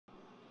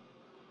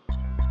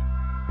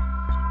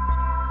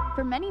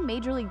For many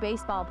Major League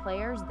Baseball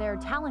players, their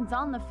talents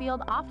on the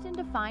field often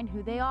define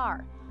who they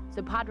are.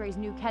 So Padres'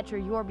 new catcher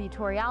Yorvit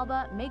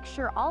Torrealba makes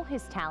sure all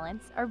his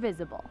talents are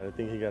visible. I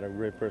think he got a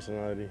great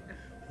personality.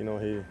 You know,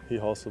 he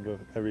hustles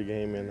every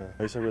game, and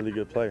he's a really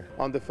good player.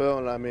 On the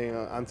field, I mean,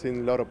 I'm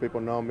seeing a lot of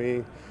people know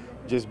me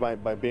just by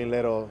being a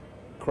little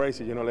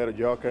crazy, you know, little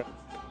joker.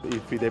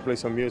 If they play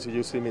some music,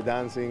 you see me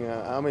dancing.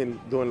 I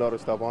mean, doing a lot of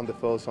stuff on the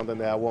field, something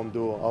that I won't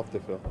do off the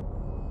field.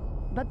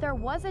 But there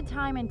was a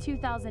time in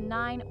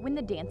 2009 when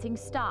the dancing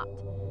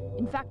stopped.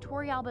 In fact,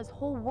 Torrealba's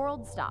whole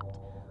world stopped.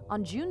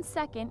 On June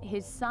 2nd,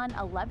 his son,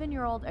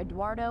 11-year-old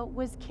Eduardo,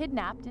 was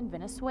kidnapped in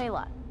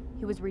Venezuela.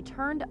 He was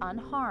returned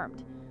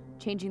unharmed,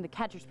 changing the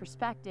catcher's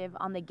perspective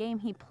on the game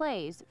he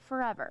plays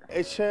forever.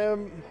 It's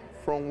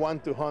from 1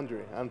 to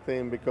 100, I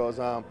think, because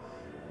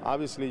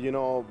obviously, you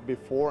know,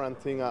 before I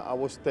think I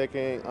was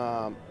taking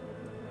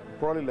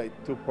probably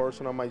like too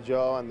personal my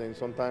job, and then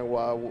sometimes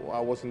while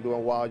I wasn't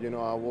doing well, you know,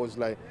 I was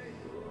like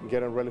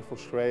getting really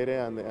frustrated,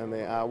 and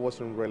I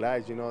wasn't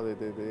realized, you know,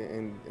 that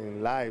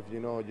in life,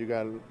 you know, you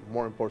got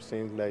more important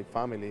things like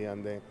family,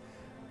 and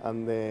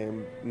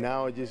then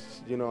now I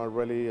just, you know, I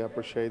really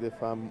appreciate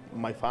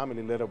my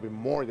family a little bit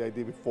more than I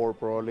did before,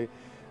 probably.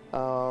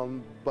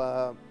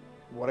 But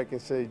what I can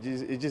say,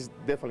 it just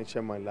definitely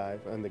changed my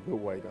life in a good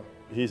way, though.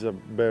 He's a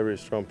very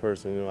strong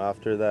person. You know,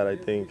 after that, I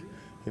think,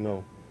 you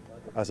know,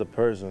 as a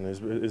person,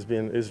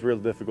 it's real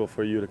difficult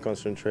for you to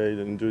concentrate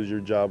and do your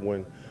job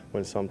when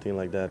something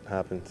like that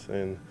happens.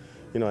 And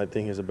you know, I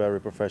think he's a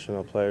very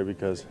professional player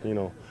because, you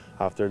know,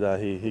 after that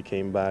he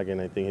came back,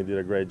 and I think he did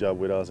a great job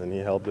with us, and he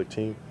helped the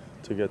team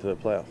to get to the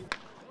playoffs.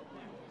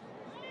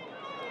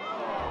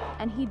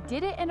 And he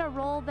did it in a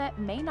role that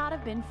may not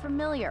have been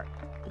familiar,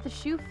 but the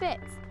shoe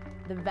fits.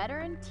 The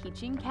veteran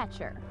teaching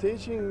catcher.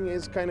 Teaching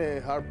is kind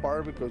of hard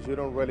part because you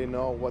don't really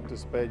know what to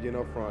expect, you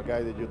know, from a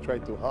guy that you try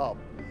to help.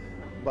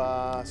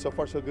 But so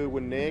far so good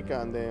with Nick,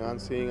 and then I'm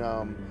seeing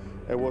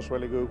it was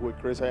really good with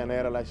Chris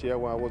Ayanera last year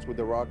when I was with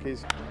the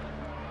Rockies.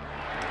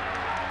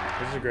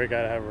 This is a great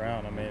guy to have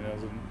around. I mean, it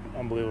was an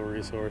unbelievable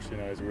resource. You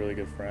know, he's a really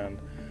good friend.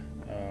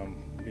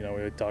 You know,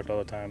 we talked all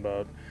the time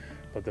about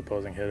the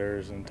opposing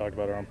hitters and talked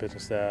about our own pitching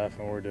staff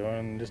and what we're doing,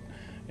 and just,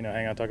 you know,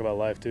 hang out, talk about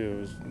life too.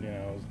 It was, you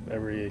know,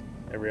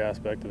 every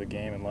aspect of the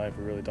game and life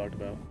we really talked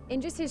about.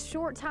 In just his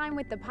short time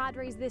with the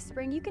Padres this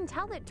spring, you can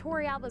tell that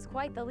Torrealba's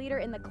quite the leader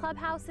in the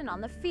clubhouse and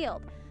on the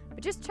field.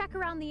 But just check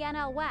around the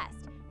NL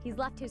West. He's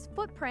left his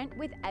footprint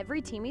with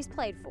every team he's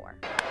played for.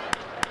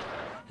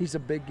 He's a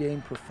big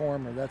game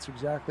performer. That's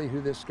exactly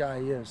who this guy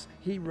is.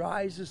 He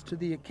rises to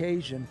the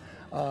occasion,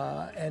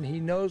 and he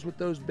knows what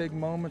those big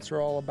moments are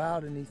all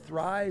about, and he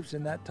thrives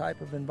in that type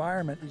of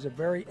environment. He's a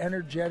very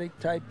energetic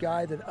type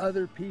guy that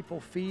other people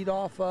feed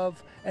off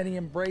of, and he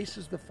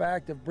embraces the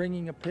fact of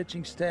bringing a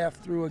pitching staff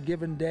through a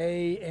given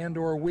day and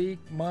or week,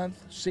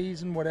 month,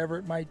 season, whatever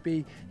it might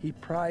be. He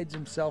prides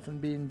himself in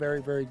being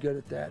very, very good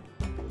at that.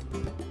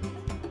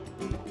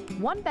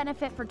 One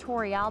benefit for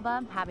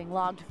Torrealba, having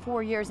logged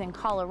 4 years in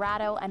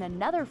Colorado and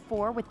another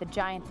 4 with the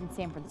Giants in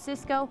San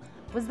Francisco,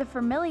 was the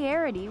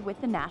familiarity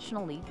with the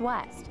National League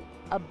West.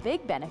 A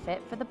big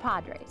benefit for the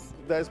Padres.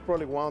 That's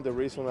probably one of the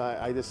reasons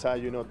I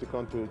decided, you know, to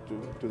come to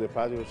the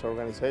Padres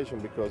organization,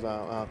 because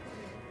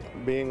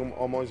being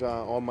almost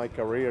all my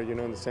career, you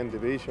know, in the same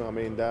division, I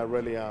mean, that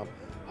really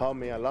helped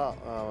me a lot.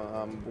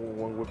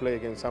 When we play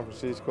against San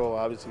Francisco,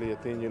 obviously, I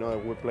think, you know,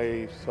 we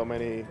played so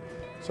many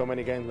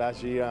games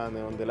last year, and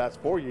in the last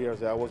 4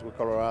 years I was with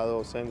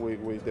Colorado, same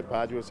with the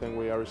Padres, same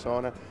with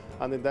Arizona,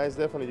 and that is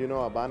definitely, you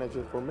know,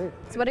 advantages for me.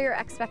 So what are your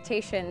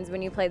expectations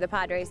when you play the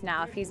Padres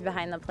now? If he's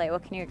behind the plate,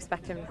 what can you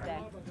expect him to say?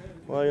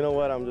 Well, you know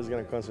what, I'm just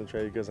going to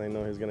concentrate because I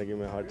know he's going to give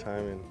me a hard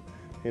time, and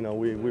you know,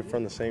 we're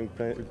from the same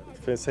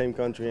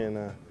country,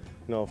 and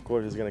you know, of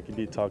course he's going to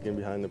be talking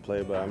behind the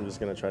plate, but I'm just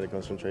going to try to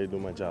concentrate and do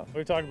my job.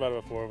 We talked about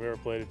it before. We ever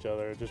played each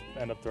other, just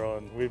end up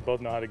throwing. We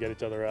both know how to get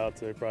each other out,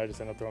 so we probably just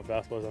end up throwing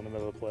fastballs on the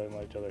middle of the plate and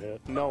let each other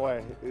hit. No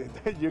way.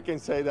 You can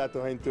say that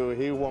to him too.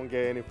 He won't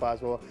get any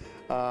fastball.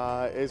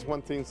 It's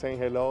one thing saying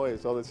hello,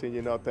 it's other thing,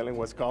 you know, telling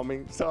what's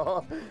coming.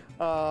 So,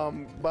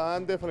 but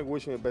I'm definitely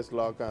wishing him best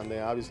luck, and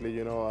obviously,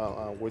 you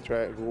know, we're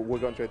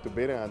going to try to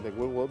beat him, and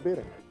we will beat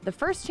him. The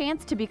first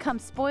chance to become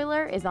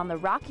spoiler is on the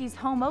Rockies'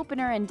 home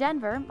opener in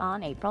Denver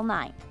on April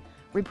 9th.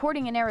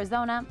 Reporting in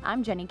Arizona,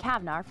 I'm Jenny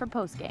CAVNAR for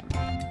Postgame.